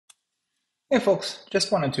Hey folks,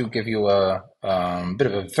 just wanted to give you a bit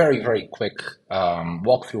of a very quick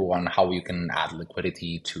walkthrough on how you can add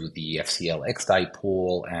liquidity to the FCL XDAI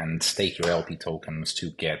pool and stake your LP tokens to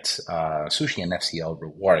get Sushi and FCL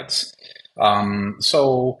rewards. I'm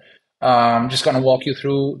just going to walk you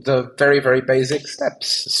through the very basic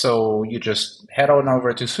steps. So you just head on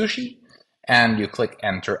over to Sushi and you click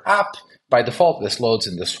Enter App. By default, this loads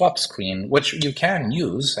in the swap screen, which you can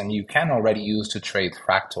use, and you can already use to trade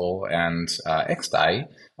Fractal and XDAI,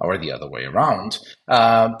 or the other way around.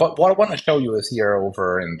 But what I want to show you is here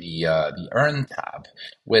over in the Earn tab,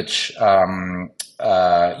 which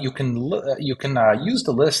you can use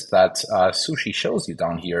the list that Sushi shows you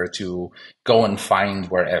down here to go and find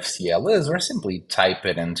where FCL is, or simply type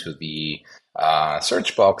it into the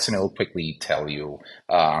search box, and it will quickly tell you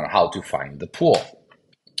how to find the pool.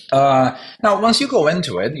 Now, once you go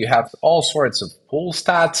into it, you have all sorts of pool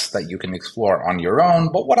stats that you can explore on your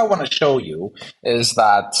own. But what I want to show you is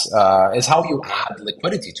how you add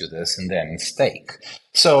liquidity to this and then stake.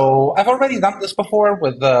 So I've already done this before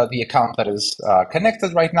with the account that is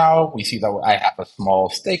connected right now. We see that I have a small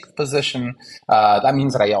stake position. That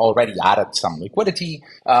means that I already added some liquidity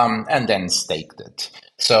and then staked it.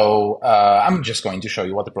 So I'm just going to show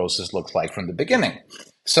you what the process looks like from the beginning.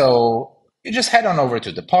 So you just head on over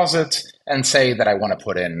to deposit and say that I want to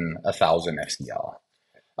put in 1,000 FCL.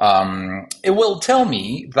 It will tell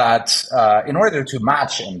me that in order to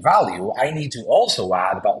match in value, I need to also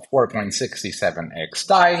add about 4.67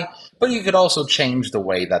 XDAI, but you could also change the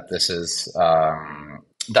way that this is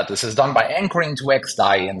done by anchoring to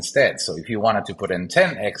XDAI instead. So if you wanted to put in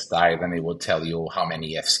 10 XDAI, then it would tell you how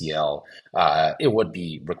many FCL it would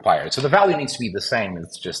be required. So the value needs to be the same.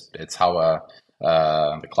 It's how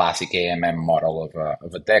the classic AMM model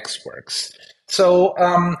of a DEX works. So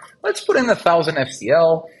let's put in 1,000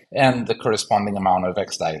 FCL and the corresponding amount of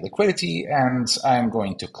XDAI liquidity, and I'm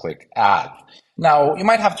going to click Add. Now, you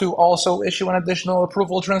might have to also issue an additional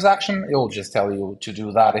approval transaction. It will just tell you to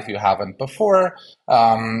do that if you haven't before,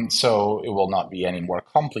 so it will not be any more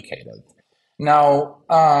complicated. Now,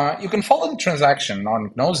 you can follow the transaction on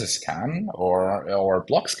GnosisCan or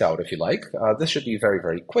BlockScout if you like. This should be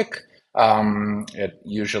very quick. It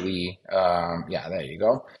usually, yeah, there you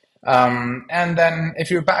go. And then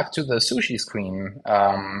if you're back to the Sushi screen,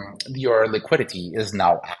 your liquidity is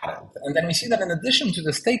now added. And then we see that in addition to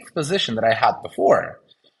the staked position that I had before,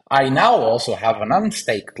 I now also have an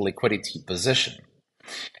unstaked liquidity position.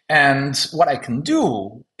 And what I can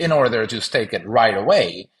do in order to stake it right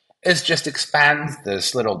away is just expand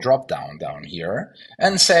this little drop down here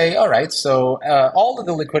and say, all right, so all of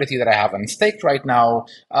the liquidity that I have unstaked right now,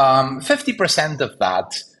 50% of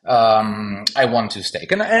that I want to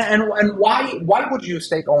stake. And why would you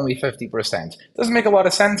stake only 50%? Doesn't make a lot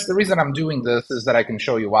of sense. The reason I'm doing this is that I can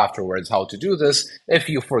show you afterwards how to do this if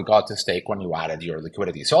you forgot to stake when you added your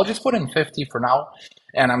liquidity. So I'll just put in 50 for now,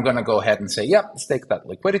 and I'm going to go ahead and say, yep, stake that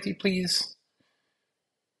liquidity, please.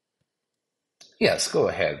 Yes, go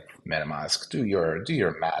ahead, MetaMask. Do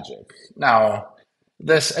your magic. Now,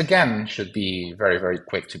 this again should be very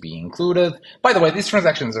quick to be included. By the way, these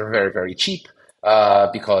transactions are very cheap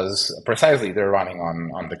because precisely they're running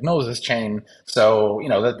on the Gnosis chain. So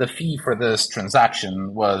the fee for this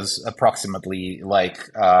transaction was approximately like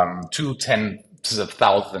 2/10 of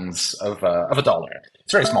thousandths of a dollar.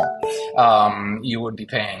 It's very small. You would be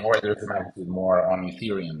paying orders of magnitude more on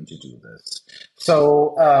Ethereum to do this.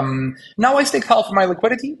 So now I staked half of my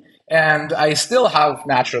liquidity, and I still have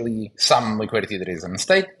naturally some liquidity that is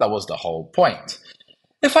unstaked. That was the whole point.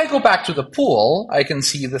 If I go back to the pool, I can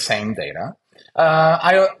see the same data.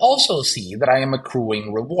 I also see that I am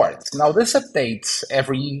accruing rewards. Now this updates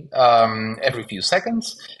every few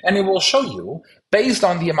seconds, and it will show you based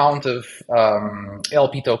on the amount of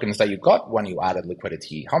LP tokens that you got when you added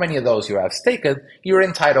liquidity, how many of those you have staked, you're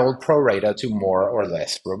entitled pro rata to more or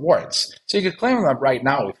less rewards. So you could claim them right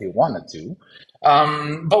now if you wanted to.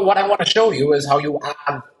 But what I want to show you is how you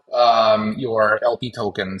add your LP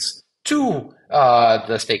tokens to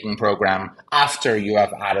the staking program after you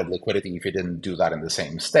have added liquidity if you didn't do that in the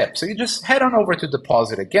same step. So you just head on over to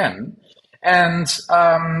deposit again. And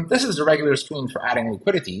this is the regular screen for adding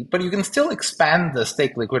liquidity, but you can still expand the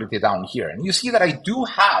stake liquidity down here. And you see that I do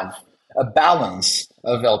have a balance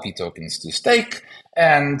of LP tokens to stake.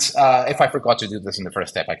 And if I forgot to do this in the first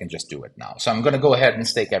step, I can just do it now. So I'm going to go ahead and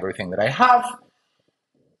stake everything that I have.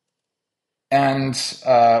 And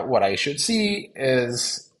what I should see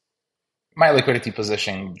is my liquidity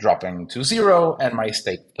position dropping to 0 and my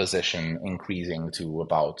stake position increasing to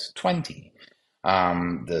about 20.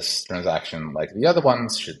 This transaction, like the other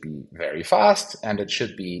ones, should be very fast and it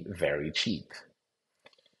should be very cheap.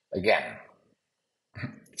 Again,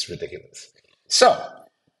 It's ridiculous. So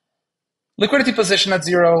liquidity position at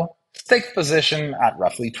 0, stake position at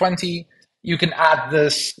roughly 20. You can add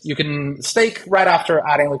this, you can stake right after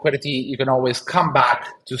adding liquidity. You can always come back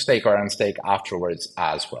to stake or unstake afterwards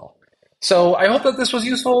as well. So I hope that this was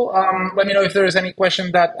useful. Let me know if there is any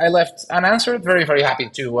question that I left unanswered. Very, very happy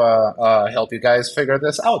to help you guys figure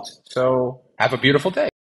this out. So have a beautiful day.